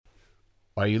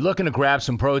Are you looking to grab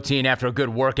some protein after a good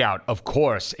workout? Of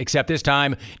course, except this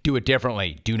time, do it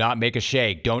differently. Do not make a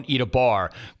shake. Don't eat a bar.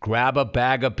 Grab a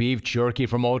bag of beef jerky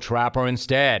from Old Trapper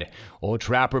instead. Old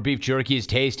Trapper beef jerky is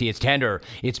tasty. It's tender.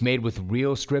 It's made with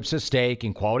real strips of steak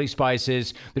and quality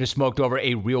spices that are smoked over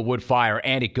a real wood fire,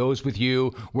 and it goes with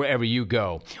you wherever you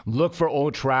go. Look for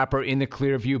Old Trapper in the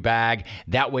Clearview bag.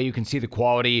 That way you can see the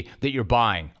quality that you're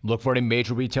buying. Look for it in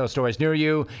major retail stores near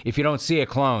you. If you don't see it,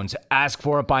 clones, ask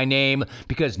for it by name,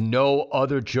 because no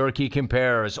other jerky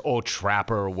compares. Old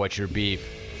Trapper, what's your beef?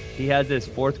 He has this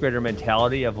fourth grader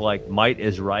mentality of like might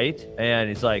is right. And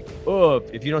he's like, oh,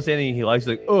 if you don't say anything he likes,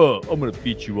 he's like, oh, I'm going to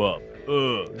beat you up.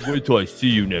 Wait till I see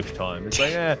you next time. It's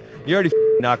like, you already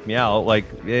knocked me out. Like,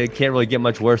 it can't really get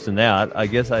much worse than that. I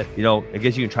guess I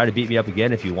guess you can try to beat me up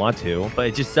again if you want to. But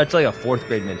it's just such like a fourth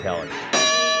grade mentality.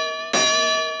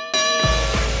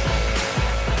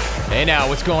 Hey now,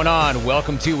 what's going on?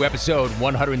 Welcome to episode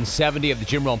 170 of the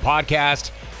Jim Rome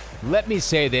Podcast. Let me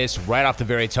say this right off the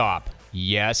very top.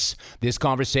 Yes, this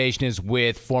conversation is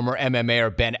with former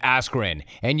MMAer Ben Askren.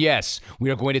 And yes, we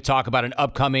are going to talk about an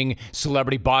upcoming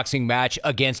celebrity boxing match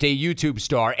against a YouTube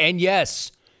star. And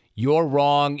yes, you're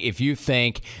wrong if you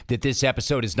think that this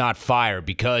episode is not fire,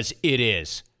 because it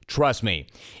is. Trust me,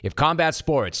 if combat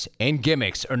sports and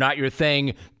gimmicks are not your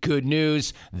thing, good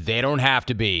news, they don't have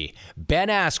to be. Ben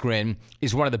Askren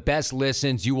is one of the best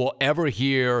listens you will ever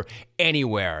hear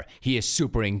anywhere. He is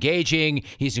super engaging.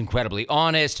 He's incredibly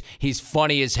honest. He's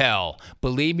funny as hell.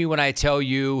 Believe me when I tell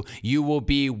you, you will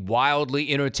be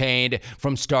wildly entertained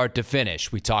from start to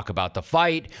finish. We talk about the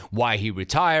fight, why he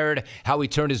retired, how he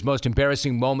turned his most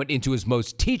embarrassing moment into his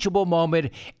most teachable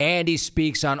moment, and he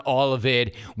speaks on all of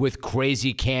it with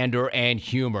crazy candor and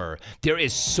humor. There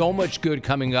is so much good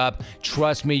coming up.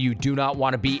 Trust me, you do not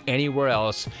want to be anywhere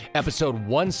else. Episode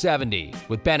 170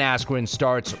 with Ben Askren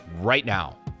starts right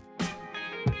now.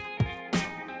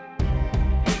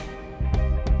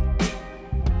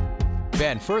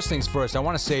 Ben, first things first, I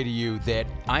want to say to you that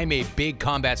I'm a big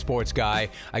combat sports guy.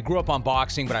 I grew up on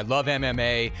boxing, but I love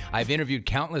MMA. I've interviewed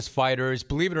countless fighters.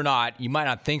 Believe it or not, you might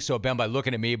not think so, Ben, by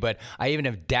looking at me, but I even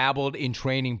have dabbled in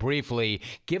training briefly.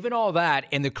 Given all that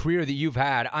and the career that you've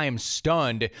had, I am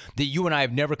stunned that you and I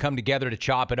have never come together to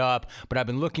chop it up, but I've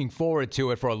been looking forward to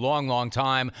it for a long, long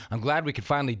time. I'm glad we could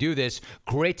finally do this.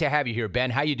 Great to have you here, Ben.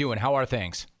 How you doing? How are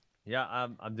things? Yeah,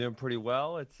 I'm doing pretty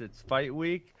well. It's fight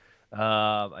week.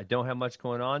 I don't have much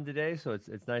going on today, so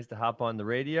it's nice to hop on the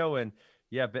radio. And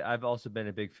yeah, but I've also been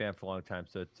a big fan for a long time,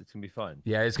 so it's gonna be fun.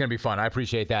 Yeah, it's gonna be fun. I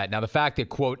appreciate that. Now, the fact that,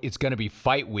 quote, it's gonna be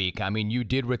fight week, I mean, you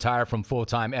did retire from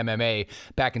full-time MMA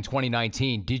back in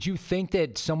 2019. Did you think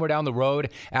that somewhere down the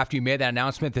road, after you made that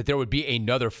announcement, that there would be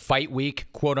another fight week,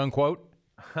 quote unquote?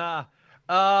 Well,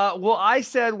 I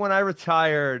said when I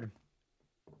retired,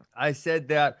 I said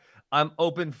that I'm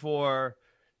open for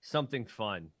something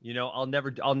fun. You know, I'll never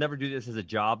do this as a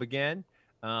job again.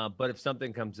 But if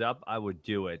something comes up, I would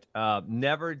do it.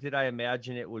 Never did I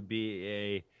imagine it would be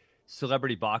a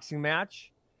celebrity boxing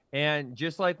match. And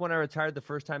just like when I retired the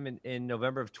first time in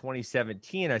November of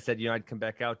 2017, I said, I'd come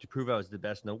back out to prove I was the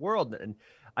best in the world. And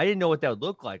I didn't know what that would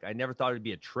look like. I never thought it'd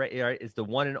be a trade. It's the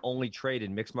one and only trade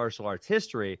in mixed martial arts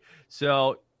history.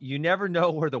 So you never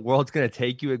know where the world's going to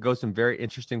take you. It goes some very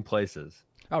interesting places.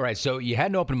 All right, so you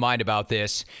had an open mind about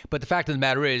this, but the fact of the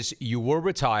matter is you were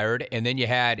retired, and then you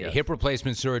had hip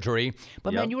replacement surgery.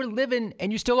 But, man, you were living,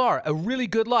 and you still are, a really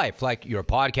good life. Like, you're a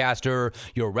podcaster,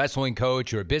 you're a wrestling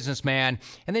coach, you're a businessman.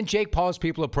 And then Jake Paul's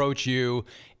people approach you,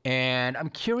 and I'm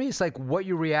curious, like, what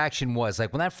your reaction was.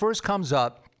 Like, when that first comes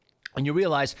up, and you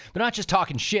realize they're not just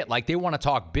talking shit, like, they want to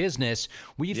talk business,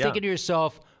 were you thinking to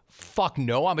yourself, fuck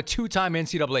no, I'm a two-time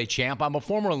NCAA champ, I'm a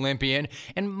former Olympian,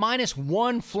 and minus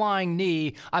one flying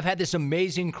knee, I've had this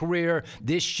amazing career,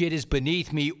 this shit is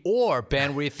beneath me? Or,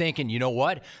 Ben, were you thinking, you know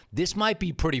what, this might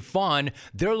be pretty fun,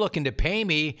 they're looking to pay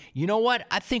me, you know what,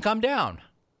 I think I'm down?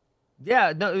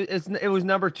 Yeah, no, it was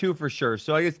number two for sure.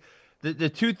 So I guess the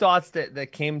two thoughts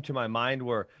that came to my mind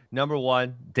were, number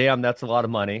one, damn, that's a lot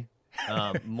of money.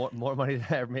 More money than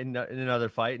I ever made in another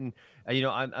fight. And,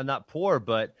 I'm not poor,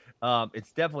 but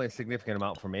it's definitely a significant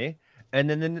amount for me. And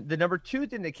then the number two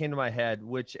thing that came to my head,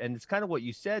 and it's kind of what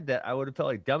you said, that I would have felt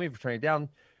like dummy for turning it down.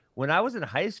 When I was in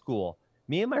high school,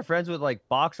 me and my friends would like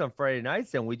box on Friday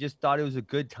nights, and we just thought it was a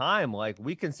good time. Like,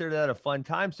 we consider that a fun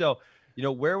time. So,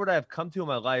 where would I have come to in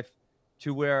my life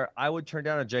to where I would turn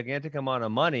down a gigantic amount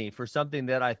of money for something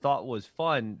that I thought was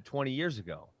fun 20 years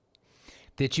ago?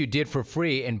 That you did for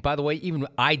free. And by the way, even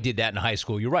I did that in high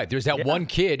school. You're right. There's that one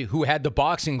kid who had the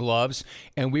boxing gloves,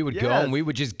 and we would go and we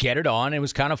would just get it on. It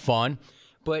was kind of fun.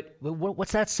 But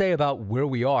what's that say about where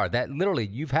we are? That literally,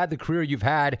 you've had the career you've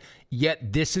had,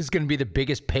 yet this is going to be the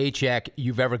biggest paycheck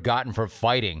you've ever gotten for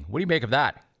fighting. What do you make of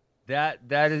that?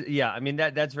 That is, yeah. I mean,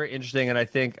 that's very interesting, and I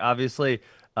think obviously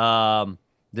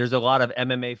there's a lot of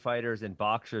MMA fighters and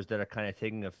boxers that are kind of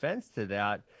taking offense to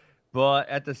that. But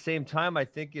at the same time, I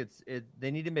think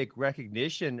they need to make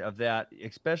recognition of that,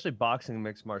 especially boxing and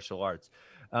mixed martial arts.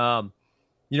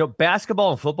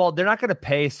 Basketball and football, they're not going to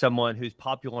pay someone who's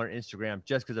popular on Instagram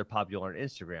just because they're popular on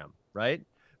Instagram, right?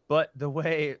 But the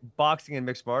way boxing and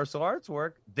mixed martial arts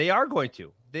work, they are going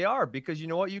to. They are, because you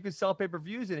know what? You can sell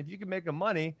pay-per-views, and if you can make them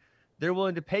money, they're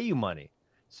willing to pay you money.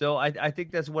 So I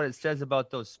think that's what it says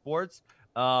about those sports.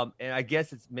 And I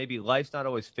guess it's maybe life's not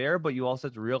always fair, but you also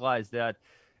have to realize that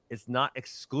it's not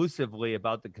exclusively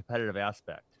about the competitive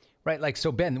aspect. Right. Like,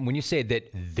 so Ben, when you say that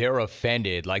they're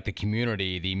offended, like the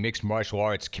community, the mixed martial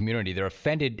arts community, they're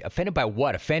offended by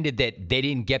what? Offended that they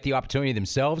didn't get the opportunity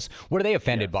themselves? What are they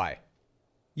offended by?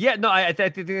 Yeah, no, I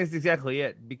think that's exactly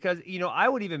it. Because, I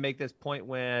would even make this point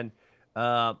when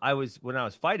I was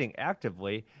fighting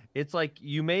actively. It's like,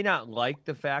 you may not like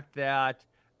the fact that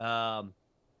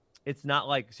it's not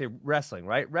like, say, wrestling,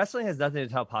 right? Wrestling has nothing to do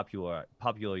with how popular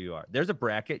you are. There's a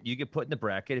bracket. You get put in the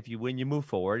bracket. If you win, you move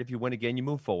forward. If you win again, you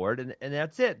move forward. And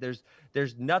that's it. There's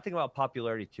nothing about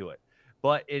popularity to it.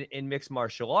 But in mixed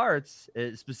martial arts,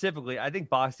 specifically, I think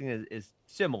boxing is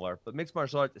similar, but mixed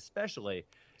martial arts especially,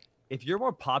 if you're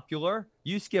more popular,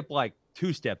 you skip like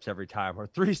 2 steps every time or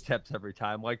 3 steps every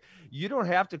time. Like, you don't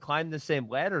have to climb the same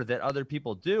ladder that other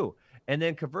people do. And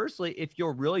then conversely, if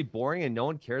you're really boring and no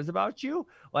one cares about you,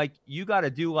 like, you got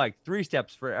to do like 3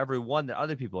 steps for every one that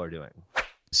other people are doing.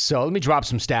 So let me drop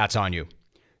some stats on you.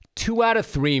 2 out of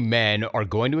 3 men are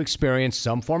going to experience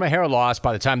some form of hair loss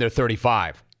by the time they're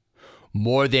 35.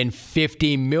 More than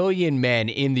 50 million men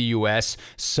in the U.S.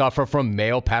 suffer from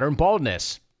male pattern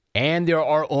baldness. And there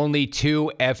are only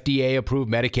 2 FDA-approved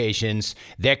medications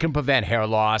that can prevent hair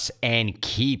loss, and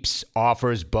Keeps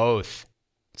offers both.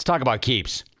 Let's talk about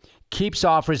Keeps. Keeps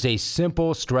offers a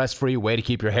simple, stress-free way to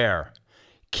keep your hair.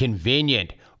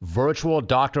 Convenient, virtual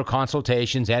doctor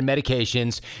consultations and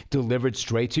medications delivered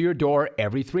straight to your door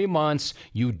every 3 months.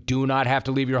 You do not have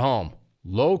to leave your home.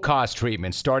 Low-cost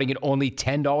treatment starting at only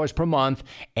 $10 per month,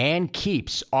 and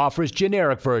Keeps offers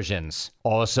generic versions.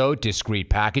 Also,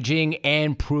 discreet packaging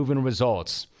and proven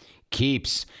results.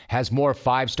 Keeps has more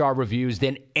 5-star reviews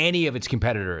than any of its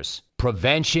competitors.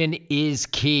 Prevention is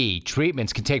key.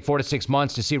 Treatments can take 4 to 6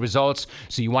 months to see results,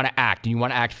 so you want to act, and you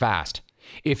want to act fast.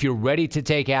 If you're ready to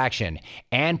take action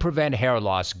and prevent hair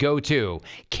loss, go to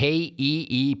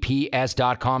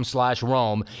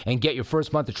keeps.com/Rome and get your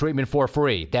first month of treatment for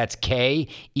free. That's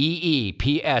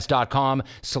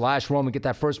keeps.com/Rome and get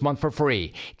that first month for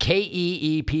free.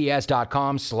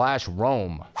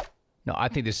 keeps.com/Rome. No, I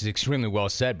think this is extremely well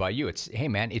said by you. Hey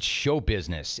man, it's show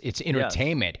business. It's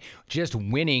entertainment. Yes. Just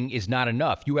winning is not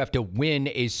enough. You have to win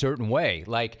a certain way.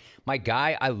 Like, my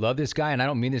guy, I love this guy, and I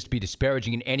don't mean this to be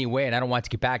disparaging in any way, and I don't want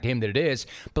to get back to him that it is,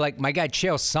 but like, my guy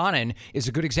Chael Sonnen is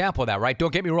a good example of that, right?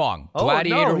 Don't get me wrong.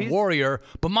 Gladiator, warrior,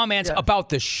 but my man's about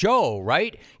the show,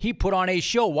 right? He put on a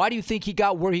show. Why do you think he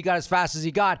got where he got as fast as he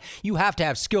got? You have to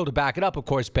have skill to back it up, of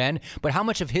course, Ben, but how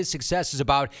much of his success is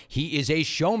about he is a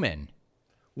showman?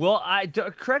 Well,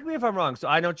 correct me if I'm wrong. So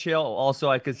I know Chael also.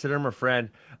 I consider him a friend.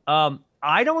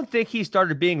 I don't think he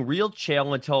started being real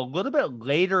Chael until a little bit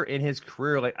later in his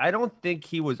career. Like, I don't think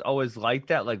he was always like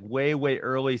that, like way, way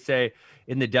early, say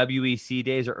in the WEC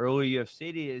days or early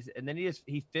UFC days. And then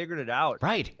he figured it out.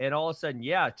 Right. And all of a sudden,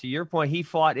 yeah, to your point, he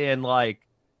fought in like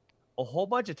a whole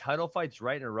bunch of title fights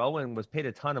right in a row and was paid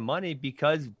a ton of money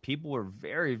because people were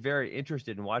very, very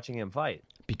interested in watching him fight.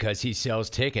 Because he sells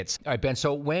tickets. All right, Ben,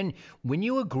 so when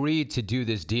you agreed to do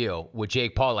this deal with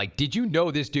Jake Paul, like, did you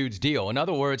know this dude's deal? In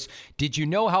other words, did you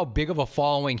know how big of a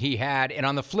following he had? And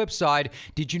on the flip side,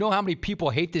 did you know how many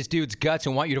people hate this dude's guts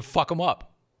and want you to fuck him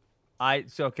up?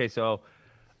 So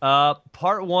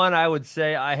part one, I would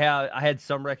say I had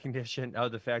some recognition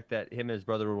of the fact that him and his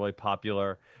brother were really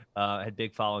popular, had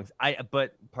big followings.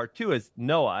 But part two is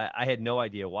no, I had no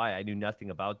idea why. I knew nothing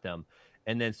about them.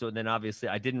 And then obviously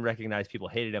I didn't recognize people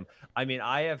hated him. I mean,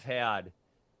 I have had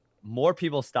more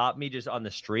people stop me just on the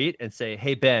street and say,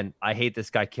 "Hey, Ben, I hate this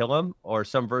guy, kill him," or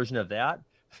some version of that,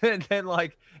 than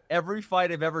like every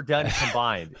fight I've ever done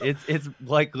combined. It's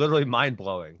like literally mind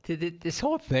blowing. This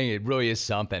whole thing, it really is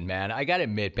something, man. I gotta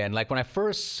admit, Ben, like when I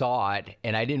first saw it,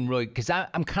 and I didn't really, because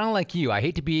I'm kind of like you. I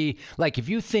hate to be like, if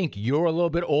you think you're a little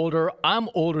bit older, I'm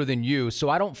older than you, so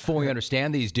I don't fully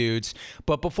understand these dudes.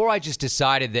 But before I just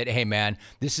decided that, hey, man,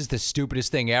 this is the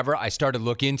stupidest thing ever, I started to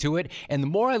look into it, and the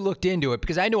more I looked into it,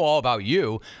 because I know all about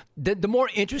you, the more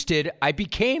interested I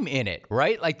became in it,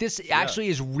 right? Like this actually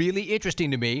is really interesting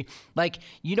to me. Like,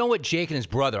 you know what, Jake and his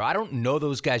brother, I don't know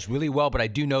those guys really well, but I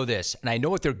do know this, and I know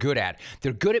what they're good at.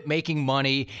 They're good at making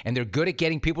money, and they're good at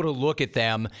getting people to look at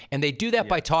them, and they do that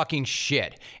by talking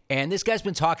shit. And this guy's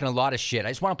been talking a lot of shit. I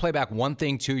just want to play back one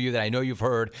thing to you that I know you've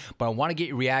heard, but I want to get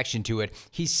your reaction to it.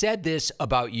 He said this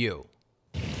about you.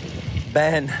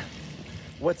 Ben,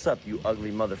 what's up, you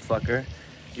ugly motherfucker?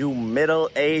 You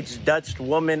middle-aged Dutch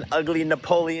woman, ugly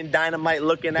Napoleon Dynamite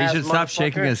looking ass motherfucker. He should stop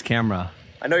shaking his camera.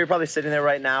 I know you're probably sitting there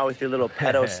right now with your little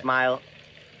pedo smile,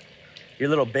 your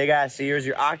little big-ass ears,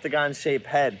 your octagon-shaped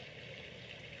head.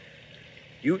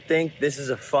 You think this is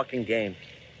a fucking game.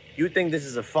 You think this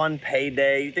is a fun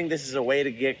payday. You think this is a way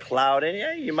to get clout. And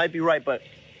yeah, you might be right, but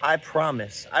I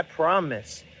promise, April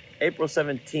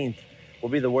 17th will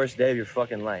be the worst day of your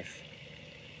fucking life.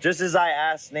 Just as I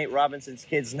asked Nate Robinson's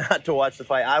kids not to watch the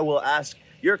fight, I will ask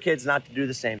your kids not to do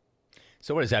the same.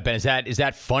 So what is that, Ben? Is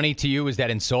that funny to you? Is that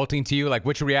insulting to you? Like,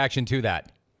 what's your reaction to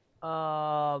that?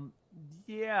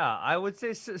 Yeah, I would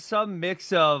say some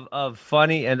mix of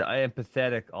funny and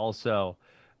pathetic also.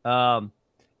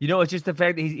 It's just the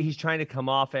fact that he's trying to come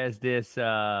off as this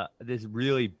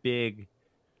really big,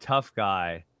 tough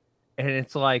guy. And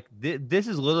it's like, this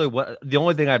is literally the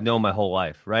only thing I've known my whole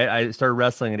life, right? I started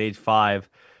wrestling at age 5.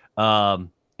 And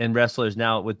wrestlers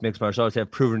now with mixed martial arts have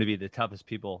proven to be the toughest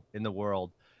people in the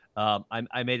world.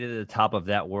 I made it to the top of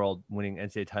that world, winning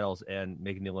NCAA titles and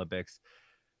making the Olympics.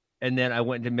 And then I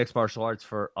went into mixed martial arts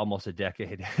for almost a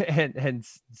decade. and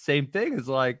same thing is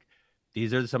like,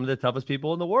 these are some of the toughest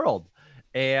people in the world.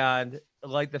 And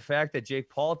like the fact that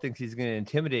Jake Paul thinks he's going to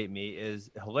intimidate me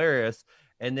is hilarious.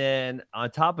 And then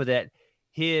on top of that,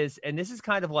 and this is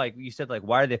kind of like you said, like,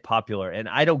 why are they popular? And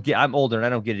I'm older and I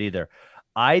don't get it either.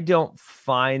 I don't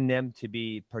find them to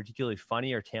be particularly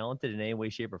funny or talented in any way,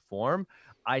 shape, or form.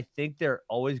 I think they're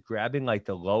always grabbing like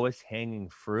the lowest hanging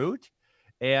fruit.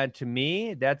 And to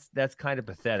me, that's kind of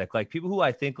pathetic. Like people who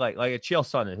I think like a Chael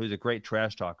Sonnen, who's a great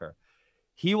trash talker,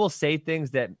 he will say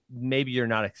things that maybe you're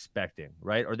not expecting,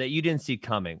 right? Or that you didn't see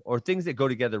coming, or things that go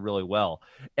together really well.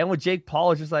 And with Jake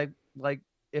Paul, it's just like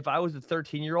if I was a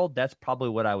 13-year-old, that's probably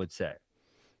what I would say.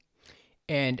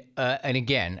 And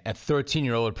again, a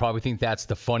 13-year-old would probably think that's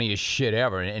the funniest shit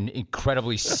ever and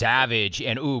incredibly savage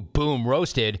and boom,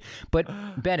 roasted. But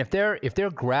Ben, if they're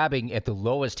grabbing at the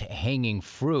lowest hanging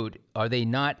fruit, are they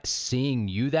not seeing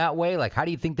you that way? Like, how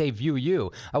do you think they view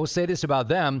you? I will say this about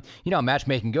them. You know how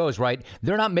matchmaking goes, right?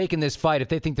 They're not making this fight if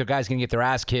they think their guy's going to get their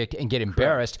ass kicked and get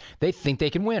embarrassed. Correct. They think they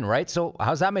can win, right? So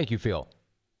how's that make you feel?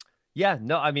 Yeah,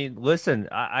 no, I mean, listen,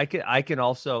 I can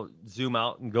also zoom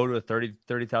out and go to a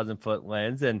 30,000 foot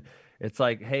lens. And it's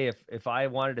like, hey, if I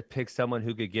wanted to pick someone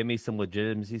who could give me some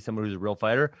legitimacy, someone who's a real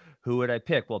fighter, who would I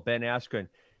pick? Well, Ben Askren,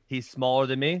 he's smaller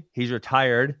than me. He's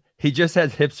retired. He just had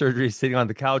hip surgery sitting on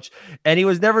the couch, and he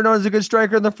was never known as a good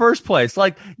striker in the first place.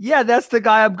 Like, yeah, that's the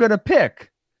guy I'm going to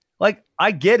pick. Like,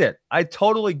 I get it. I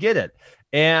totally get it.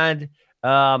 And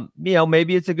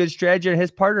maybe it's a good strategy on his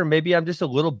part, or maybe I'm just a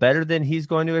little better than he's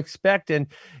going to expect. And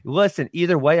listen,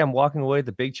 either way, I'm walking away with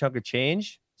a big chunk of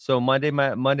change. So Monday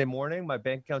morning, my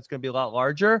bank account's going to be a lot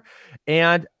larger.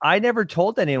 And I never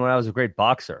told anyone I was a great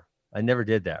boxer. I never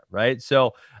did that. Right.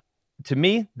 So to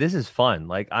me, this is fun.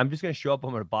 Like, I'm just going to show up.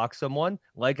 I'm going to box someone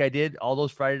like I did all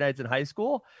those Friday nights in high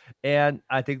school. And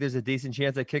I think there's a decent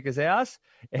chance I kick his ass.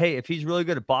 Hey, if he's really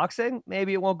good at boxing,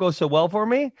 maybe it won't go so well for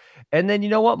me. And then, you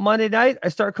know what? Monday night, I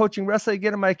start coaching wrestling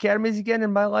again in my academies again,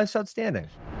 and my life's outstanding.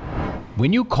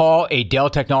 When you call a Dell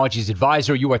Technologies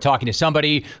advisor, you are talking to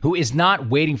somebody who is not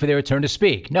waiting for their turn to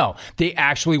speak. No, they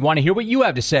actually want to hear what you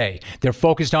have to say. They're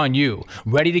focused on you,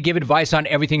 ready to give advice on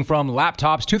everything from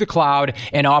laptops to the cloud,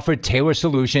 and offer tailored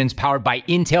solutions powered by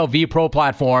Intel vPro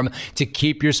platform to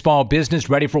keep your small business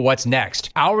ready for what's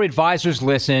next. Our advisors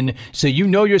listen, so you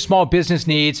know your small business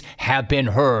needs have been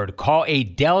heard. Call a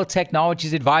Dell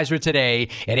Technologies advisor today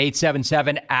at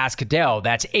 877-ASK-DELL.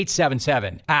 That's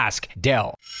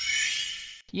 877-ASK-DELL.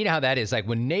 You know how that is. Like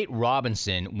when Nate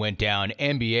Robinson went down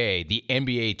NBA, the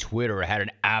NBA Twitter had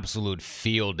an absolute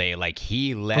field day. Like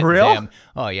he let For real? them.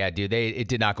 Oh yeah, dude. It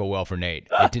did not go well for Nate.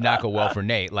 It did not go well for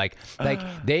Nate. What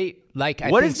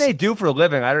does Nate do for a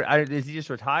living? Is he just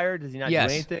retired? Does he not do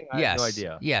anything? I have no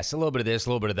idea. Yes, a little bit of this, a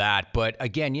little bit of that. But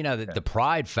again, the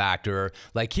pride factor,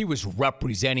 like he was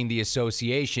representing the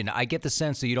association. I get the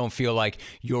sense that you don't feel like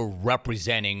you're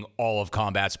representing all of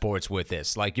combat sports with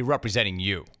this. Like you're representing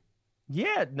you.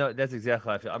 Yeah, no, that's exactly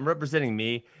how I feel. I'm representing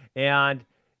me. And,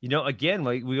 again,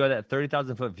 like we got that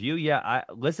 30,000 foot view. Yeah,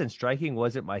 listen, striking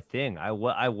wasn't my thing. I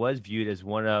was viewed as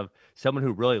someone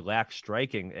who really lacked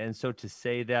striking. And so to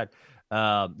say that,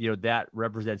 that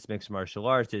represents mixed martial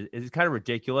arts is kind of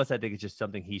ridiculous. I think it's just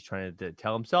something he's trying to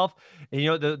tell himself. And,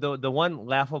 the one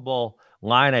laughable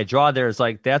line I draw there is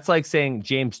like, that's like saying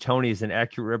James Toney is an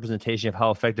accurate representation of how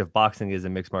effective boxing is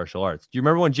in mixed martial arts. Do you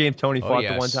remember when James Toney fought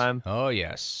the one time? Oh,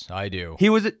 yes, I do.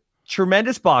 He was a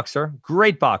tremendous boxer,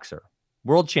 great boxer,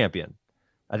 world champion,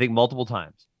 I think multiple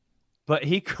times. But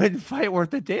he couldn't fight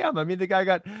worth a damn. I mean, the guy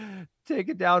got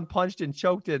taken down, punched, and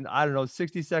choked in,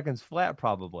 60 seconds flat,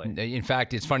 probably. In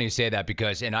fact, it's funny you say that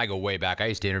because, and I go way back, I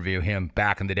used to interview him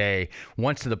back in the day.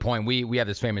 Once to the point, we have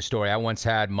this famous story. I once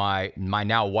had my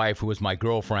now wife, who was my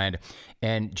girlfriend,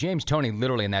 and James Toney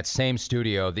literally in that same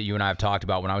studio that you and I have talked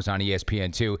about when I was on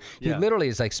ESPN2, he literally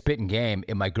is like spitting game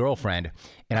at my girlfriend.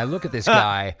 And I look at this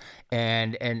guy,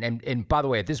 and by the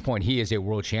way, at this point, he is a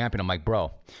world champion. I'm like,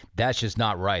 bro, that's just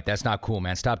not right. That's not cool,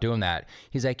 man. Stop doing that.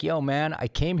 He's like, yo, man, I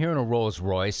came here in a Rolls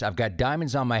Royce. I've got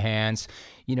diamonds on my hands.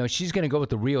 She's going to go with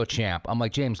the real champ. I'm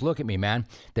like, James, look at me, man.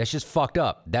 That's just fucked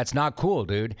up. That's not cool,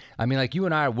 dude. I mean, like you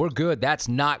and I, we're good. That's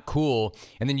not cool.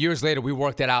 And then years later, we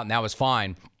worked that out, and that was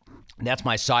fine. That's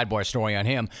my sidebar story on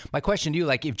him. My question to you,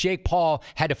 like if Jake Paul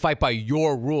had to fight by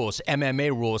your rules,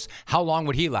 MMA rules, how long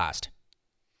would he last?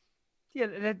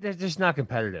 Yeah, that's just not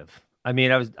competitive. I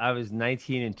mean, I was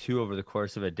 19-2 over the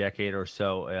course of a decade or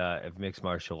so of mixed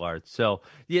martial arts. So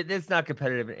yeah, that's not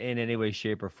competitive in any way,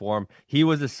 shape, or form. He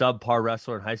was a subpar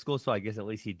wrestler in high school, so I guess at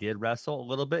least he did wrestle a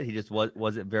little bit. He just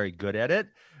wasn't very good at it.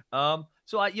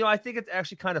 So I think it's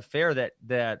actually kind of fair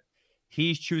that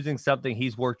he's choosing something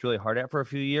he's worked really hard at for a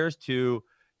few years to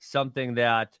something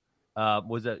that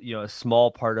was a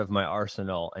small part of my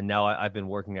arsenal, and now I've been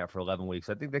working at for 11 weeks.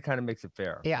 I think that kind of makes it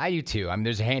fair. Yeah, I do too. I mean,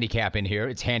 there's a handicap in here.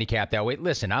 It's handicapped that way.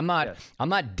 Listen, I'm not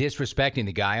disrespecting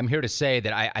the guy. I'm here to say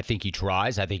that I think he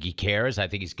tries. I think he cares. I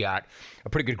think he's got a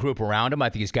pretty good group around him. I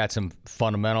think he's got some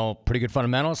pretty good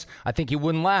fundamentals. I think he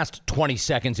wouldn't last 20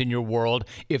 seconds in your world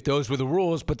if those were the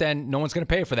rules, but then no one's going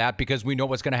to pay for that because we know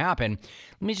what's going to happen.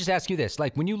 Let me just ask you this.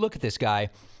 Like, when you look at this guy,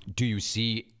 do you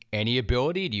see any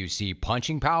ability? Do you see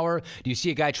punching power? Do you see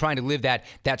a guy trying to live that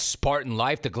Spartan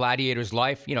life, the gladiator's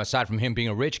life, aside from him being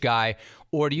a rich guy?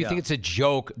 Or do you think it's a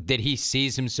joke that he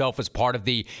sees himself as part of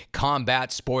the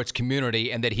combat sports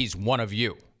community and that he's one of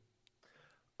you?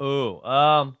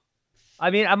 I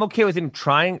mean, I'm okay with him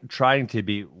trying to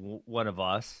be one of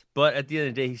us, but at the end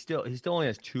of the day, he still only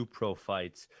has 2 pro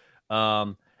fights.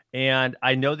 And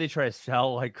I know they try to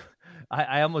sell, like,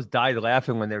 I almost died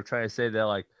laughing when they were trying to say that,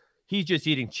 like, he's just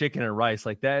eating chicken and rice.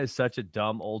 Like, that is such a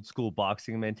dumb old school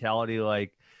boxing mentality.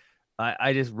 Like,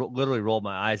 I just literally rolled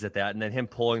my eyes at that. And then him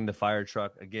pulling the fire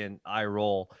truck again, I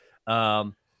roll.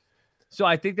 So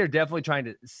I think they're definitely trying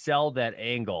to sell that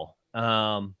angle.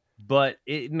 But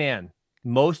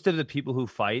most of the people who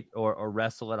fight or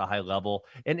wrestle at a high level,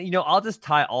 and, I'll just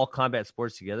tie all combat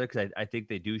sports together because I think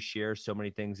they do share so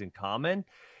many things in common,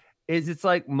 it's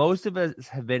like most of us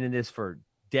have been in this for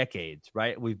decades,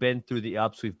 right? We've been through the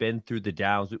ups, we've been through the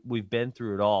downs, we've been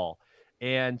through it all.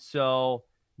 And so,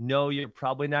 no, you're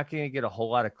probably not going to get a whole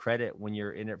lot of credit when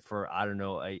you're in it for, I don't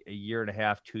know, a year and a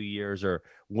half, 2 years, or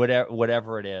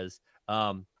whatever it is,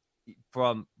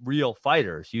 from real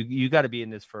fighters. You got to be in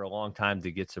this for a long time to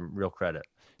get some real credit.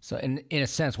 So in a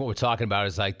sense, what we're talking about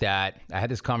is like that. I had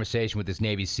this conversation with this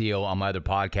Navy SEAL on my other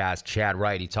podcast, Chad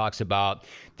Wright. He talks about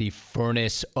the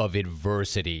furnace of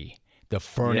adversity. The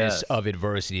furnace of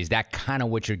adversity. Is that kind of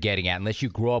what you're getting at? Unless you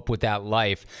grow up with that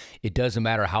life, it doesn't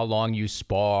matter how long you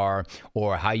spar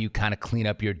or how you kind of clean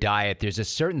up your diet. There's a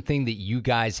certain thing that you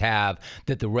guys have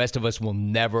that the rest of us will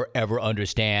never, ever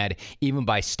understand, even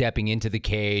by stepping into the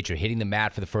cage or hitting the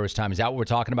mat for the first time. Is that what we're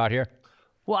talking about here?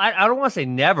 Well, I don't want to say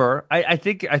never. I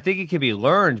think it can be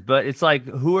learned, but it's like,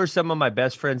 who are some of my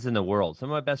best friends in the world? Some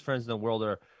of my best friends in the world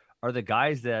are the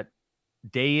guys that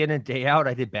day in and day out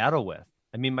I did battle with.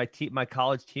 I mean, my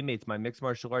college teammates, my mixed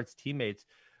martial arts teammates,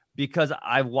 because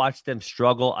I've watched them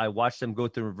struggle. I watched them go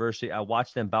through adversity. I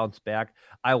watched them bounce back.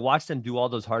 I watched them do all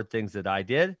those hard things that I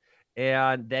did.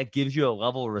 And that gives you a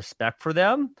level of respect for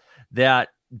them that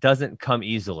doesn't come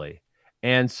easily.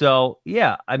 And so,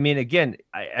 yeah, I mean, again,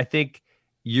 I think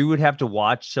you would have to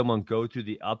watch someone go through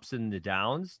the ups and the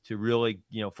downs to really,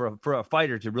 for a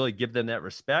fighter to really give them that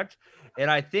respect. And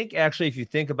I think actually, if you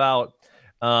think about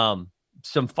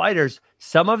some fighters,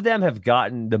 some of them have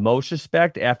gotten the most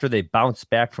respect after they bounce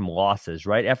back from losses,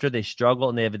 right? After they struggle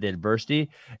and they have the adversity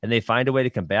and they find a way to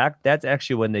come back, that's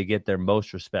actually when they get their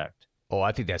most respect. Oh,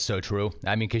 I think that's so true.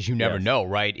 I mean, because you never know,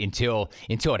 right? Until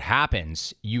it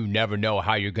happens, you never know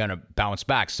how you're going to bounce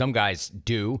back. Some guys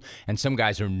do, and some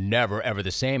guys are never, ever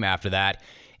the same after that.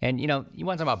 And, you want to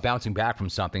talk about bouncing back from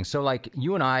something. So, like,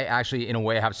 you and I actually, in a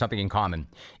way, have something in common.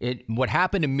 What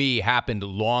happened to me happened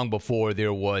long before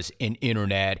there was an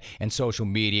internet and social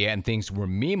media and things were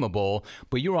memeable,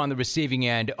 but you were on the receiving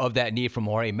end of that knee from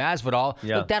Jorge Masvidal.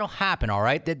 Yeah. Look, that'll happen, all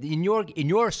right? That in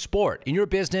your sport, in your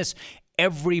business,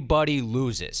 everybody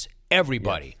loses.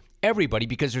 Everybody. Yes. Everybody,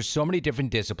 because there's so many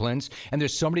different disciplines and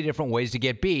there's so many different ways to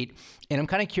get beat. And I'm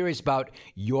kind of curious about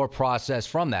your process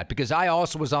from that, because I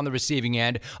also was on the receiving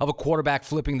end of a quarterback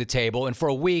flipping the table. And for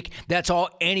a week, that's all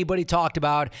anybody talked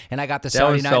about. And I got the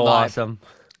Saturday Night Live. Awesome.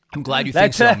 I'm glad you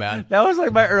think so, man. That was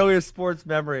like my earliest sports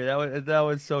memory. That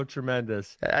was so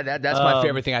tremendous. That's my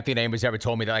favorite thing I think anybody's ever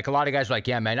told me. That, like, a lot of guys are like,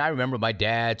 yeah, man, I remember my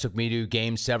dad took me to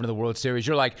Game 7 of the World Series.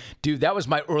 You're like, dude, that was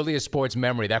my earliest sports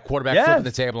memory. That quarterback flipping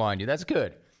the table on you. That's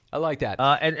good. I like that.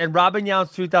 And Robin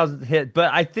Yount's 2000 hit, but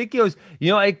I think it was,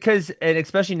 because, and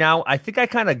especially now, I think I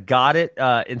kind of got it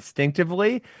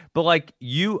instinctively. But like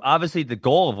obviously the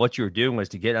goal of what you were doing was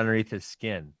to get underneath his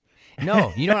skin. No,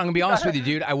 I'm going to be honest with you,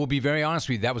 dude. I will be very honest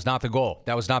with you. That was not the goal.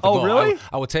 That was not the goal. Oh, really?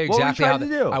 I will tell you exactly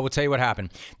I will tell you what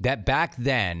happened. That back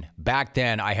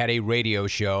then, I had a radio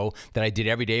show that I did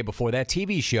every day before that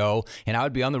TV show, and I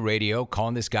would be on the radio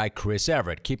calling this guy Chris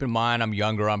Everett. Keep in mind, I'm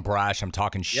younger, I'm brash, I'm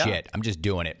talking shit. I'm just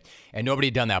doing it. And nobody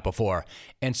had done that before.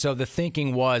 And so the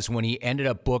thinking was, when he ended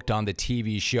up booked on the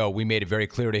TV show, we made it very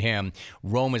clear to him,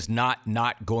 Rome is not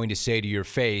going to say to your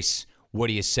face what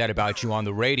he has said about you on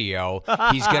the radio.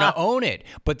 He's going to own it.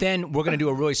 But then we're going to do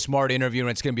a really smart interview, and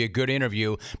it's going to be a good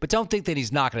interview. But don't think that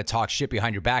he's not going to talk shit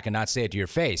behind your back and not say it to your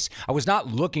face. I was not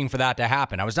looking for that to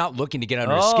happen. I was not looking to get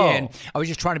under his skin. I was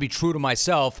just trying to be true to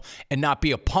myself and not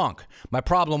be a punk. My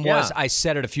problem was I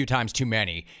said it a few times too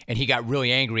many, and he got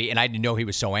really angry, and I didn't know he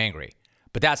was so angry.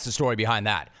 But that's the story behind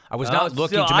that. I was not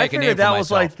looking to make a name for myself. That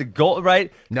was like the goal,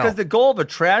 right? No. Because the goal of a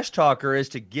trash talker is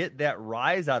to get that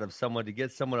rise out of someone, to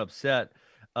get someone upset.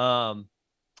 And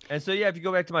so, if you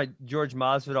go back to my George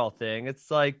Masvidal thing, it's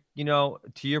like, to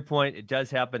your point, it does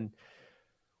happen.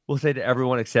 We'll say to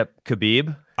everyone except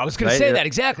Khabib. I was going to say that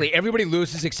exactly. Everybody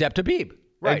loses except Khabib.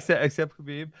 Right. Except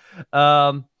Khabib.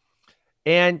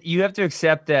 And you have to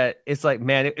accept that it's like,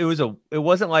 man, it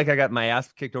wasn't like I got my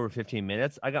ass kicked over 15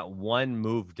 minutes. I got one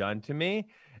move done to me,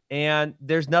 and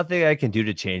there's nothing I can do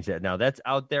to change that now. That's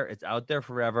out there. It's out there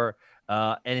forever.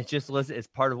 And it's just, listen, it's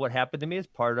part of what happened to me. It's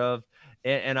part of,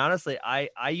 and honestly, I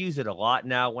use it a lot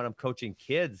now when I'm coaching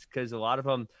kids, because a lot of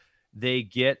them, they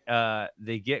get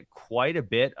quite a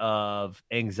bit of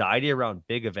anxiety around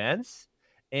big events.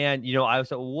 And, I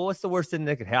was like, well, what's the worst thing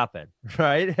that could happen?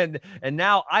 Right. And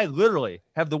now I literally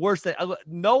have the worst thing.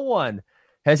 No one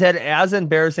has had as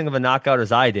embarrassing of a knockout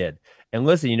as I did. And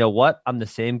listen, you know what? I'm the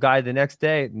same guy the next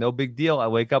day. No big deal. I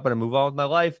wake up and I move on with my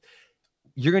life.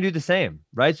 You're going to do the same,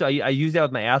 right? So I use that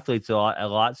with my athletes a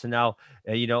lot. So now,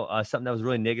 something that was a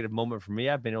really negative moment for me,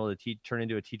 I've been able to turn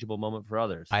into a teachable moment for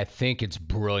others. I think it's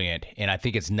brilliant. And I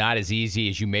think it's not as easy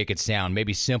as you make it sound.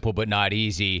 Maybe simple, but not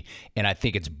easy. And I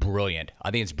think it's brilliant.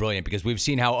 I think it's brilliant because we've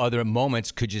seen how other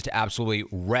moments could just absolutely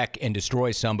wreck and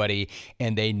destroy somebody,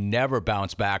 and they never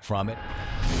bounce back from it.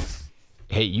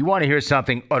 Hey, you want to hear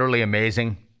something utterly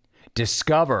amazing?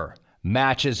 Discover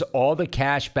matches all the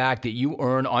cash back that you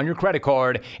earn on your credit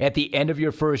card at the end of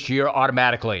your first year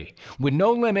automatically, with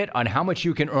no limit on how much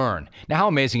you can earn. Now, how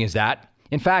amazing is that?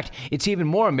 In fact, it's even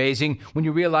more amazing when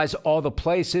you realize all the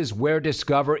places where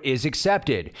Discover is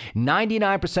accepted.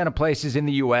 99% of places in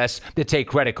the U.S. that take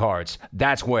credit cards.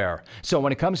 That's where. So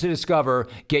when it comes to Discover,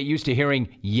 get used to hearing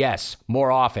yes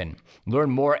more often. Learn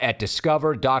more at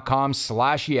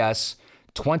discover.com/yes.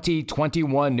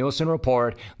 2021 Nielsen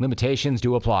Report. Limitations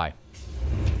do apply.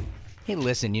 Hey,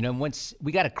 listen, once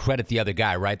we got to credit the other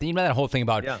guy, right? You know that whole thing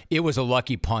about it was a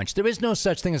lucky punch. There is no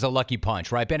such thing as a lucky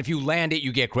punch, right, Ben? If you land it,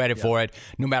 you get credit for it,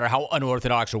 no matter how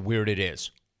unorthodox or weird it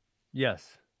is.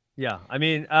 Yes. Yeah. I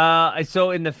mean,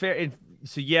 so in the fair,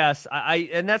 yes,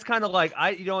 and that's kind of like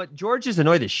you know what, George has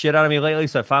annoyed the shit out of me lately.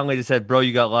 So I finally just said, bro,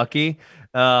 you got lucky,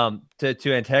 to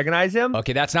antagonize him.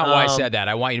 Okay, that's not why I said that.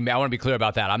 I want to be clear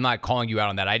about that. I'm not calling you out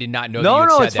on that. I did not know that you had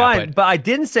No, said it's that. fine. But I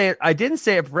didn't say it. I didn't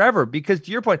say it forever because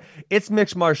to your point, it's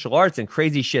mixed martial arts and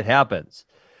crazy shit happens.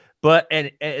 But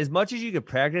and as much as you could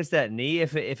practice that knee,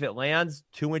 if it lands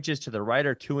 2 inches to the right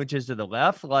or 2 inches to the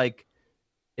left, like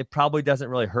it probably doesn't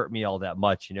really hurt me all that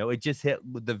much. You know, it just hit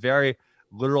with the very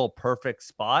literal perfect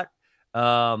spot.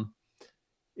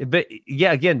 But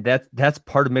yeah, again, that's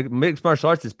part of mixed martial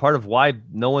arts. Is part of why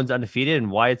no one's undefeated and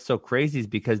why it's so crazy is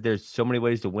because there's so many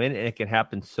ways to win and it can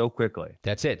happen so quickly.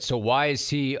 That's it. So why is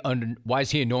he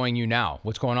annoying you now?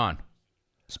 What's going on?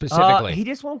 Specifically, he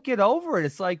just won't get over it.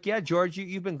 It's like, yeah, George,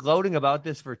 you've been gloating about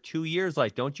this for 2 years.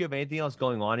 Like, don't you have anything else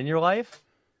going on in your life?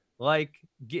 Like,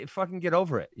 get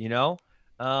over it. You know?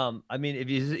 I mean, if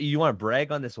you want to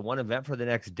brag on this one event for the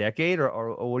next decade,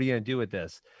 or what are you gonna do with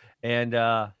this? And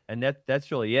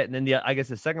that's really it. And then I guess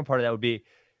the second part of that would be,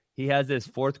 he has this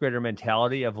fourth grader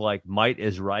mentality of like might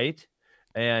is right,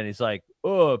 and he's like,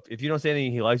 oh, if you don't say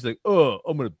anything he likes, he's like, oh,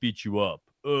 I'm gonna beat you up.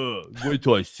 Wait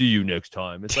till I see you next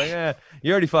time. It's like,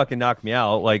 you already fucking knocked me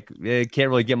out. Like, it can't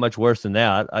really get much worse than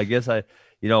that. I guess I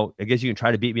guess you can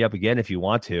try to beat me up again if you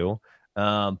want to.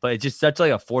 But it's just such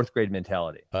like a fourth grade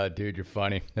mentality. Dude, you're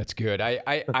funny. That's good.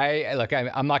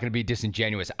 I'm not going to be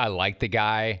disingenuous. I like the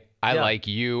guy. I like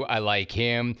you. I like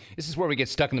him. This is where we get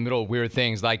stuck in the middle of weird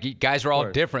things. Like, you guys are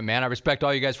all different, man. I respect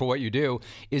all you guys for what you do.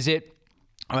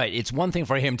 All right, it's one thing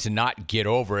for him to not get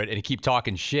over it and to keep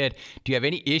talking shit. Do you have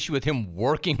any issue with him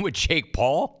working with Jake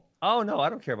Paul? Oh no, I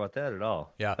don't care about that at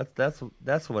all. Yeah,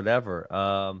 that's whatever.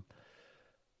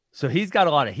 So he's got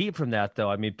a lot of heat from that,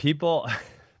 though. I mean, people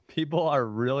are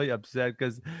really upset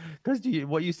because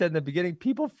what you said in the beginning,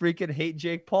 people freaking hate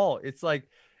Jake Paul. It's like,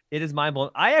 it is mind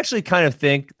blowing. I actually kind of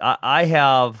think I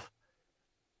have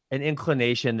an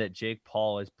inclination that Jake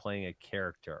Paul is playing a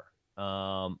character.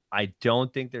 I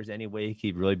don't think there's any way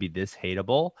he could really be this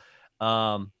hateable.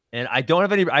 And I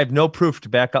have no proof to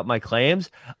back up my claims.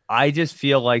 I just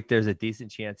feel like there's a decent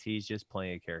chance he's just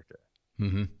playing a character.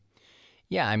 Mm-hmm.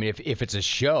 Yeah, I mean, if it's a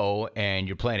show and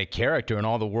you're playing a character and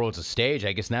all the world's a stage,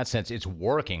 I guess in that sense it's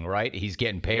working, right? He's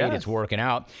getting paid, yes. It's working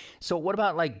out. So what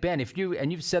about, like, Ben,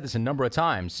 you've said this a number of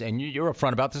times, and you're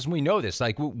upfront about this, and we know this,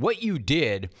 like, what you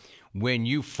did when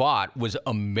you fought was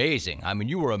amazing. I mean,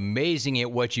 you were amazing at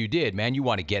what you did, man. You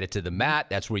want to get it to the mat.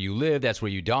 That's where you live. That's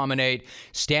where you dominate.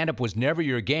 Stand-up was never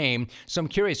your game. So I'm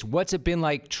curious, what's it been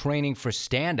like training for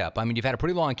stand-up? I mean, you've had a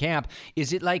pretty long camp.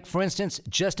 Is it like, for instance,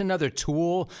 just another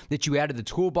tool that you add to the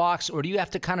toolbox, or do you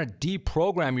have to kind of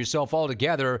deprogram yourself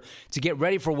altogether to get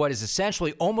ready for what is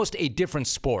essentially almost a different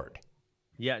sport?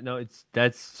 Yeah, no,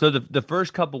 so the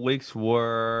first couple weeks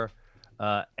were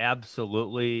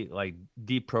absolutely like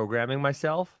deprogramming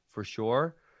myself for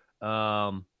sure.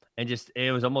 And just,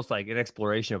 it was almost like an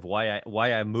exploration of why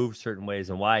I moved certain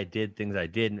ways and why I did things I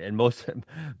did. And most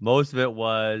of it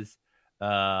was,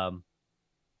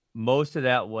 most of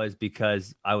that was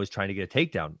because I was trying to get a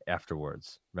takedown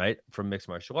afterwards, right? From mixed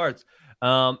martial arts.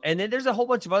 And then there's a whole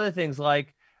bunch of other things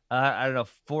like, I don't know,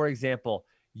 for example,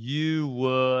 you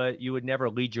would never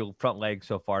lead your front leg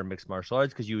so far in mixed martial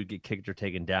arts because you would get kicked or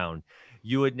taken down.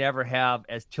 You would never have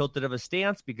as tilted of a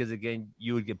stance because, again,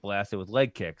 you would get blasted with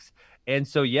leg kicks. And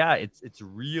so, yeah, it's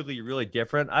really, really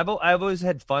different. I've always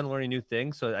had fun learning new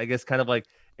things. So I guess kind of like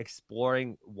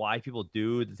exploring why people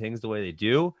do the things the way they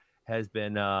do has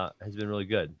been really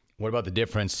good. What about the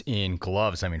difference in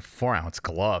gloves? I mean, 4-ounce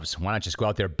gloves. Why not just go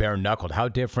out there bare knuckled? How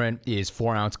different is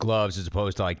 4-ounce gloves as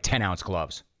opposed to like 10-ounce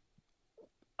gloves?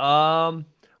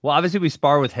 Well, obviously we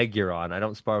spar with headgear on. I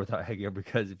don't spar without headgear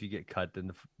because if you get cut,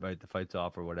 then the fight's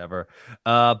off or whatever.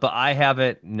 But I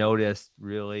haven't noticed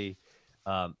really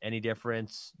any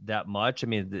difference that much. I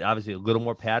mean, obviously a little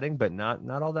more padding, but not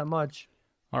all that much.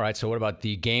 All right. So what about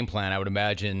the game plan? I would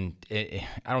imagine, I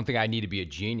don't think I need to be a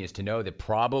genius to know that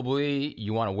probably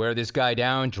you want to wear this guy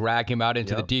down, drag him out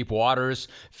into the deep waters,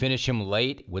 finish him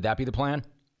late. Would that be the plan?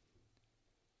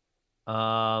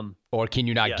 Or can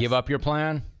you not give up your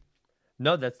plan?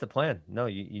 No, that's the plan. No,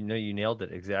 you nailed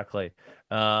it exactly.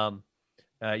 Get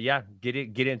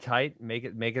in tight, make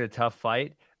it a tough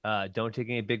fight. Don't take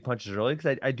any big punches early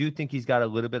because I do think he's got a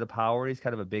little bit of power. He's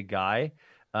kind of a big guy.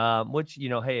 Which,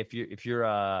 hey, if you're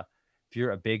a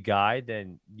big guy,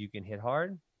 then you can hit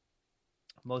hard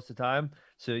most of the time.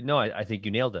 So no, I think you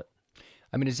nailed it.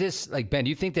 I mean, is this like, Ben, do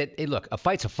you think that, hey, look, a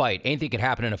fight's a fight. Anything can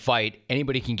happen in a fight.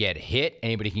 Anybody can get hit.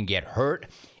 Anybody can get hurt.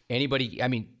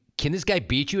 Can this guy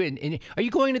beat you? And are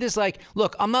you going into this like,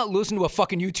 look, I'm not losing to a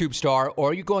fucking YouTube star? Or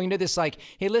are you going into this like,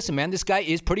 hey, listen, man, this guy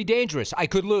is pretty dangerous. I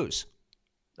could lose.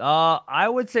 I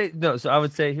would say no. So I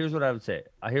would say, here's what I would say.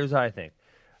 Here's how I think.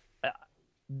 Uh,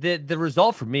 the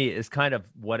result for me is kind of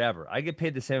whatever. I get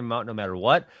paid the same amount no matter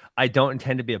what. I don't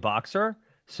intend to be a boxer,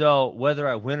 so whether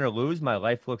I win or lose, my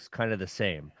life looks kind of the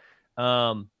same.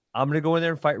 I'm gonna go in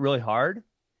there and fight really hard,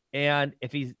 and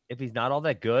if he's not all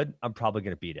that good, I'm probably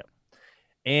gonna beat him.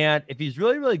 And if he's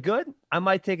really really good, I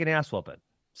might take an ass whooping.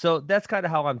 So that's kind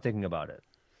of how I'm thinking about it.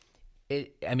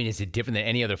 I mean, is it different than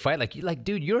any other fight? Like,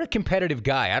 dude, you're a competitive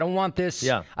guy. I don't want this.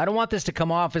 Yeah. I don't want this to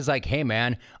come off as like, hey,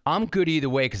 man, I'm good either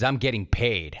way because I'm getting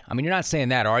paid. I mean, you're not saying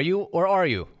that, are you? Or are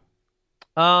you?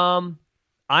 I'm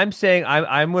saying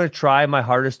I'm going to try my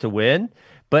hardest to win,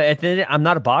 but at the end, I'm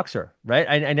not a boxer, right?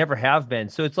 I never have been.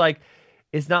 So it's like,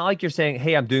 it's not like you're saying,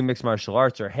 hey, I'm doing mixed martial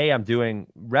arts or hey, I'm doing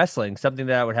wrestling, something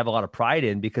that I would have a lot of pride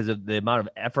in because of the amount of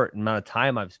effort and amount of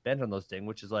time I've spent on those things,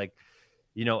 which is like,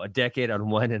 a decade on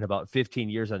one and about 15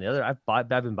 years on the other. I've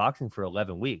been boxing for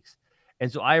 11 weeks. And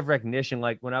so I have recognition.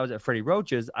 Like when I was at Freddie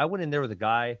Roach's, I went in there with a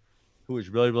guy who was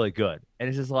really, really good. And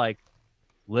it's just like,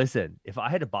 listen, if I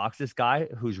had to box this guy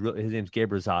his name's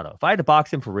Gabe Rosado, if I had to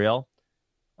box him for real,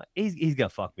 he's gonna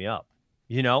fuck me up.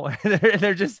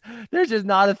 They're just there's just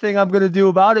not a thing I'm gonna do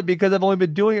about it because I've only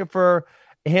been doing it for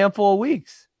a handful of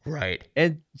weeks. Right.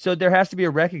 And so there has to be a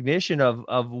recognition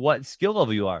of what skill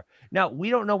level you are. Now, we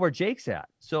don't know where Jake's at.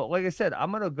 So like I said,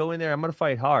 I'm gonna go in there, I'm gonna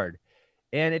fight hard.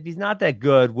 And if he's not that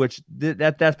good, which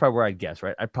that's probably where I'd guess,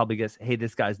 right? I'd probably guess, hey,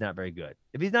 this guy's not very good.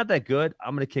 If he's not that good,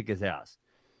 I'm gonna kick his ass.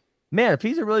 Man, if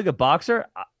he's a really good boxer,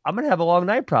 I'm going to have a long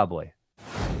night probably.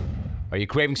 Are you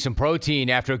craving some protein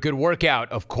after a good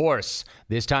workout? Of course.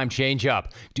 This time, change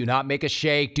up. Do not make a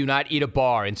shake. Do not eat a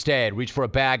bar. Instead, reach for a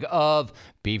bag of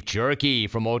beef jerky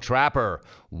from Old Trapper.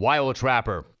 Why Old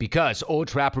Trapper? Because Old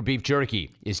Trapper beef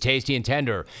jerky is tasty and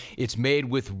tender. It's made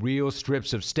with real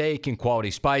strips of steak and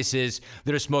quality spices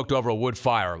that are smoked over a wood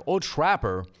fire. Old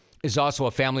Trapper is also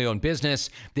a family-owned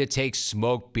business that takes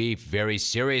smoked beef very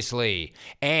seriously.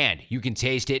 And you can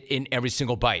taste it in every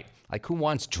single bite. Like, who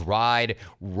wants dried,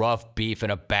 rough beef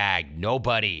in a bag?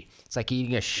 Nobody. It's like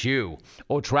eating a shoe.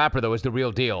 Old Trapper, though, is the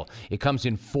real deal. It comes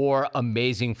in 4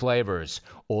 amazing flavors: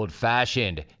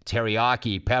 old-fashioned,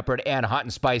 teriyaki, peppered, and hot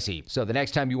and spicy. So the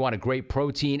next time you want a great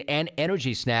protein and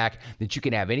energy snack that you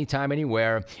can have anytime,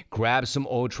 anywhere, grab some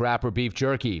Old Trapper beef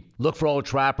jerky. Look for Old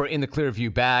Trapper in the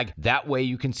Clearview bag. That way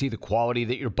you can see the quality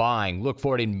that you're buying. Look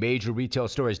for it in major retail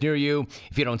stores near you.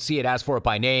 If you don't see it, ask for it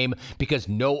by name, because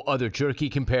no other jerky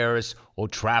compares.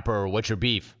 Old Trapper, what's your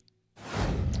beef?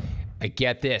 I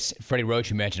get this. Freddie Roach,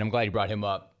 you mentioned. I'm glad you brought him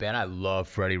up. Ben, I love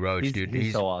Freddie Roach, dude.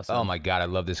 He's so awesome. Oh, my God, I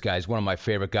love this guy. He's one of my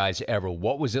favorite guys ever.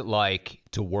 What was it like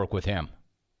to work with him?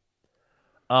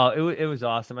 It was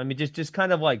awesome. I mean, just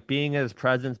kind of like being in his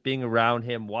presence, being around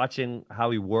him, watching how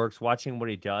he works, watching what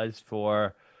he does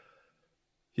for,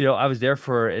 I was there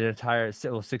for an entire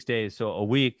 6 days, so a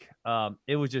week.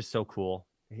 It was just so cool.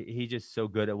 He's just so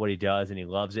good at what he does, and he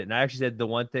loves it. And I actually said the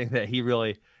one thing that he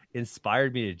really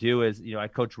inspired me to do is, I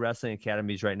coach wrestling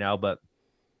academies right now, but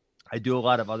I do a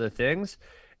lot of other things.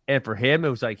 And for him, it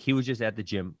was like he was just at the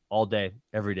gym all day,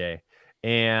 every day.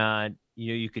 And,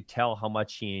 you could tell how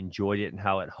much he enjoyed it and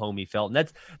how at home he felt. And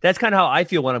that's kind of how I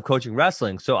feel when I'm coaching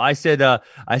wrestling. So I said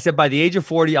by the age of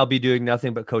 40, I'll be doing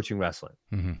nothing but coaching wrestling.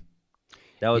 Mm-hmm.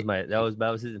 That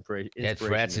was his inspiration.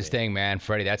 That's his thing, man.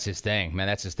 Freddie, that's his thing, man.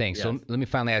 That's his thing. Yes. So let me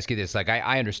finally ask you this. Like,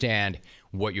 I understand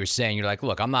what you're saying. You're like,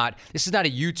 look, this is not a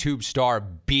YouTube star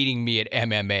beating me at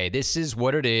MMA. This is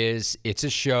what it is. It's a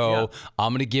show. Yeah.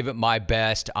 I'm going to give it my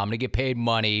best. I'm going to get paid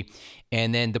money.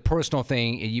 And then the personal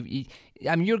thing,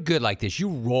 you're good like this. You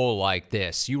roll like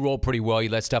this. You roll pretty well. You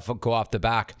let stuff go off the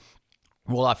back.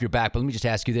 Roll off your back. But let me just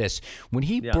ask you this. When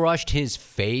he brushed his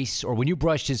face, or when you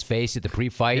brushed his face at the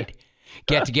pre-fight,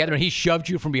 get together and he shoved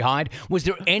you from behind, was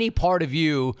there any part of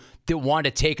you that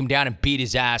wanted to take him down and beat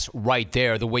his ass right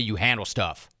there, the way you handle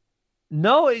stuff?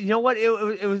 No, you know what? It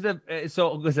was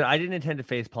so listen, I didn't intend to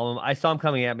face palm him. I saw him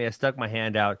coming at me. I stuck my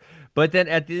hand out. But then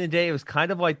at the end of the day, it was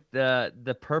kind of like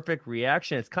the perfect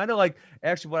reaction. It's kind of like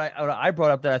actually what I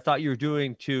brought up that I thought you were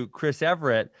doing to Chris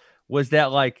Everett was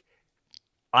that, like,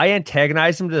 I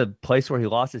antagonized him to the place where he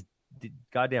lost his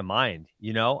goddamn mind.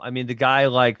 I mean, the guy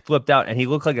like flipped out and he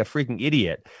looked like a freaking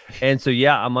idiot. And so,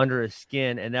 yeah, I'm under his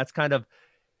skin. And that's kind of,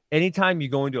 anytime you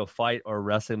go into a fight or a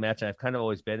wrestling match, and I've kind of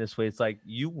always been this way, it's like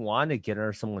you want to get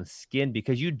under someone's skin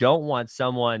because you don't want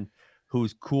someone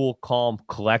who's cool, calm,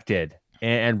 collected,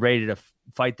 and ready to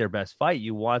fight their best fight.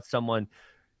 You want someone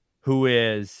who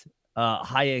is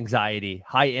high anxiety,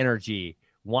 high energy,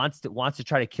 wants to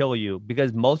try to kill you,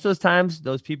 because most of those times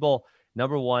those people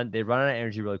Number one, they run out of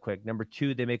energy really quick. Number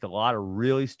two, they make a lot of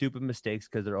really stupid mistakes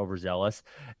because they're overzealous.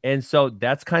 And so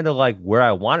that's kind of like where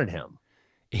I wanted him.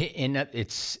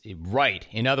 It's right.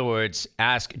 In other words,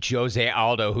 ask Jose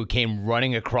Aldo, who came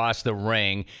running across the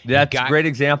ring. That's a great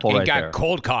example right there. And got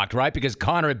cold cocked, right? Because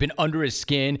Conor had been under his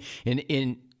skin and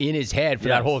in his head for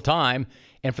that whole time.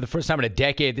 And for the first time in a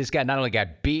decade, this guy not only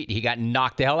got beat, he got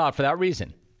knocked the hell out for that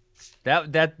reason.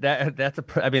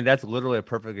 That's literally a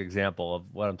perfect example of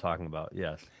what I'm talking about.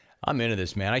 Yes. I'm into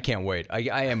this, man. I can't wait.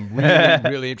 I am really,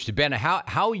 really interested. Ben,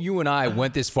 how you and I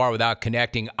went this far without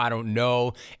connecting, I don't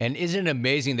know. And isn't it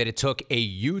amazing that it took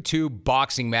a YouTube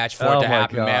boxing match for it to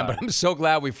happen, man? But I'm so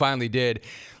glad we finally did.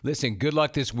 Listen, good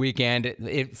luck this weekend.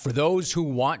 For those who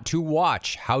want to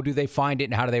watch, how do they find it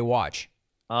and how do they watch?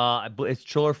 It's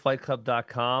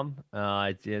ChillerFightClub.com.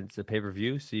 It's a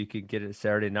pay-per-view, so you can get it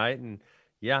Saturday night. And,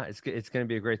 yeah, it's going to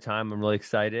be a great time. I'm really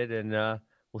excited, and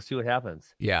we'll see what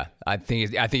happens. Yeah, I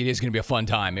think it is going to be a fun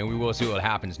time, and we will see what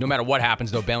happens. No matter what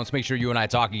happens, though, Ben, let's make sure you and I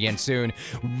talk again soon.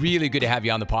 Really good to have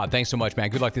you on the pod. Thanks so much, man.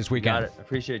 Good luck this weekend. Got it.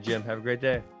 Appreciate it, Jim. Have a great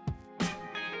day.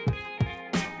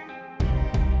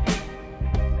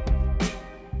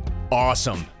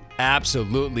 Awesome.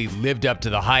 Absolutely lived up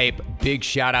to the hype. Big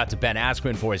shout out to Ben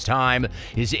Askren for his time,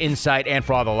 his insight, and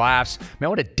for all the laughs. Man,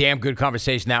 what a damn good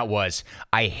conversation that was.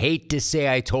 I hate to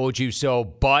say I told you so,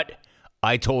 but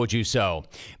I told you so.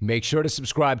 Make sure to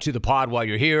subscribe to the pod while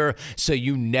you're here so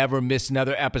you never miss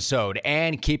another episode.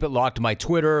 And keep it locked to my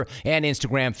Twitter and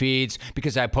Instagram feeds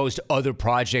because I post other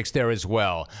projects there as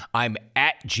well. I'm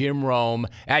at Jim Rome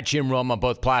on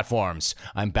both platforms.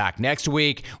 I'm back next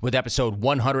week with episode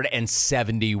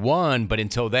 171. But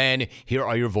until then, here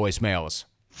are your voicemails.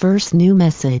 First new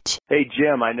message. Hey,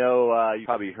 Jim, I know you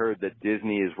probably heard that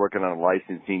Disney is working on a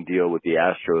licensing deal with the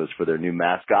Astros for their new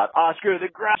mascot, Oscar the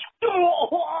Grouch.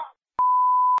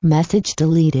 Message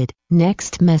deleted.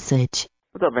 Next message.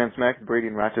 What's up, Vance Max, Brady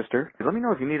in Rochester? Let me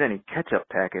know if you need any ketchup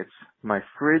packets. My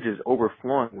fridge is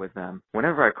overflowing with them.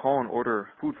 Whenever I call and order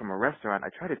food from a restaurant, I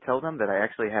try to tell them that I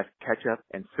actually have ketchup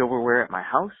and silverware at my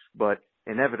house, but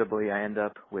inevitably I end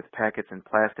up with packets and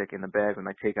plastic in the bag with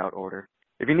my takeout order.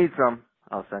 If you need some,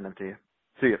 I'll send them to you.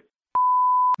 See ya.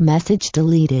 Message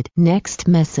deleted. Next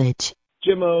message.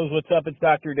 Jimos, what's up? It's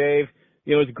Dr. Dave.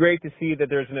 You know, it's great to see that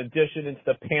there's an addition into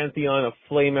the pantheon of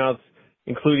flameouts,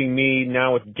 including me,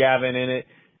 now with Gavin in it.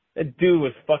 That dude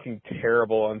was fucking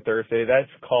terrible on Thursday. That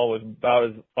call was about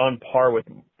as on par with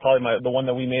probably the one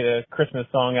that we made a Christmas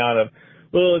song out of.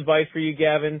 Little advice for you,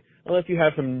 Gavin. Unless you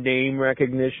have some name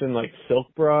recognition like Silk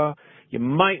Bra, you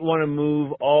might want to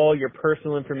move all your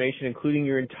personal information, including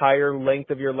your entire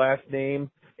length of your last name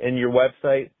and your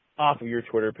website, off of your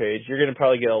Twitter page. You're going to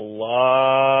probably get a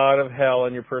lot of hell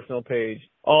on your personal page.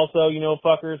 Also, you know,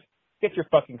 fuckers, get your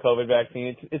fucking COVID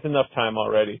vaccine. It's enough time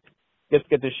already. Let's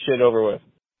get this shit over with.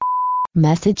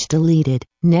 Message deleted.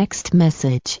 Next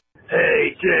message.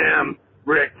 Hey, Jim.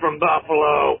 Rick from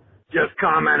Buffalo. Just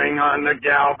commenting on the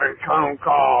Galvin phone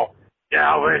call.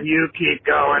 Galvin, you keep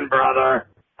going, brother.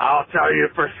 I'll tell you,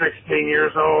 for 16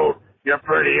 years old, you're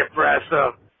pretty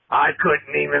impressive. I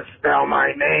couldn't even spell my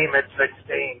name at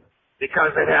 16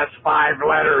 because it has 5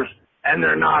 letters and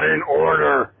they're not in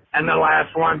order. And the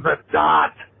last one's a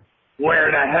dot.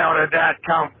 Where the hell did that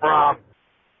come from?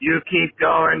 You keep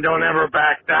going. Don't ever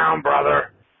back down,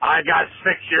 brother. I got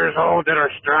 6 years old that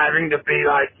are striving to be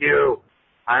like you.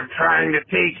 I'm trying to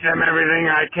teach them everything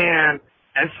I can.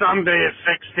 And someday at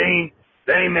 16,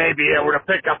 they may be able to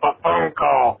pick up a phone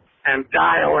call and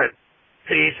dial it.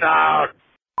 Peace out.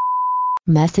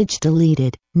 Message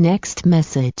deleted. Next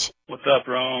message. What's up,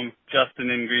 Rome? Justin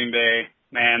in Green Bay.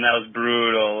 Man, that was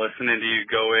brutal listening to you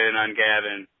go in on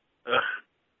Gavin. Ugh.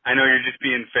 I know you're just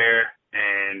being fair,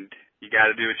 and you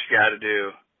gotta do what you gotta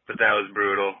do, but that was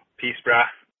brutal. Peace, brah.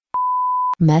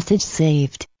 Message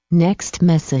saved. Next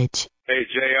message. Hey,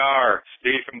 JR,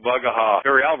 Steve from Bugahaw.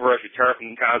 Barry Alvarez retired from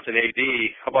Wisconsin AD.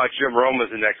 How about Jim Rome as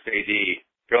the next AD?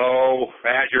 Go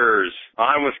Badgers.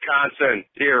 On Wisconsin.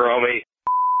 See you, Romy.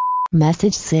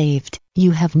 Message saved.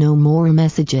 You have no more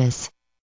messages.